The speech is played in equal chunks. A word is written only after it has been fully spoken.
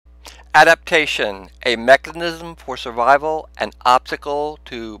Adaptation, a mechanism for survival and obstacle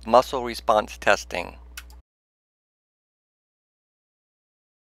to muscle response testing.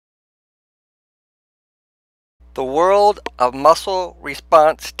 The world of muscle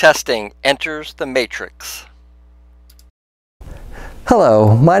response testing enters the matrix.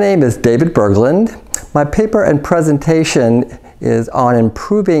 Hello, my name is David Berglund. My paper and presentation is on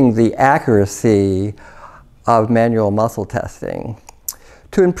improving the accuracy of manual muscle testing.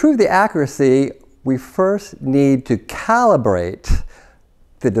 To improve the accuracy, we first need to calibrate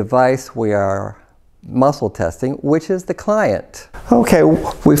the device we are muscle testing, which is the client. Okay,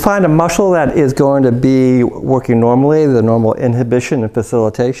 we find a muscle that is going to be working normally, the normal inhibition and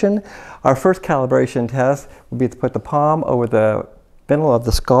facilitation. Our first calibration test would be to put the palm over the middle of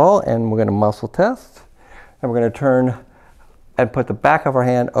the skull, and we're going to muscle test. And we're going to turn and put the back of our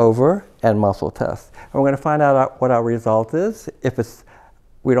hand over and muscle test. And we're going to find out what our result is. If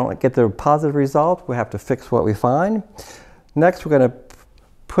we don't get the positive result, we have to fix what we find. Next, we're going to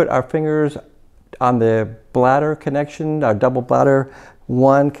put our fingers on the bladder connection, our double bladder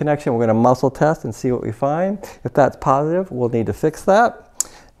 1 connection. We're going to muscle test and see what we find. If that's positive, we'll need to fix that.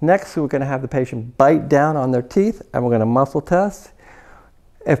 Next, we're going to have the patient bite down on their teeth, and we're going to muscle test.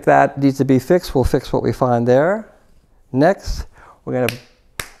 If that needs to be fixed, we'll fix what we find there. Next, we're going to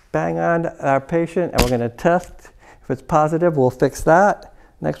bang on our patient, and we're going to test. If it's positive, we'll fix that.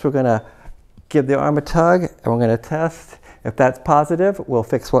 Next, we're going to give the arm a tug, and we're going to test. If that's positive, we'll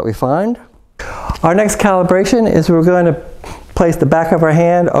fix what we find. Our next calibration is we're going to place the back of our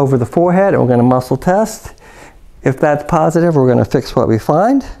hand over the forehead, and we're going to muscle test. If that's positive, we're going to fix what we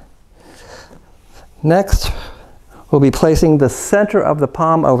find. Next, we'll be placing the center of the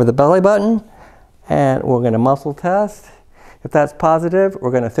palm over the belly button, and we're going to muscle test. If that's positive, we're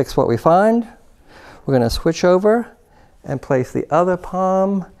going to fix what we find. We're going to switch over and place the other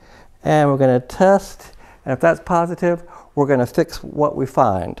palm, and we're going to test. And if that's positive, we're going to fix what we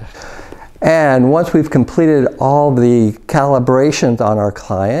find. And once we've completed all the calibrations on our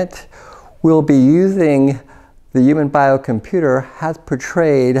client, we'll be using the human biocomputer as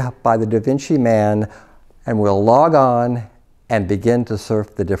portrayed by the Da Vinci man, and we'll log on and begin to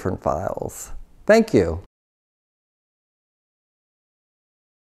surf the different files. Thank you.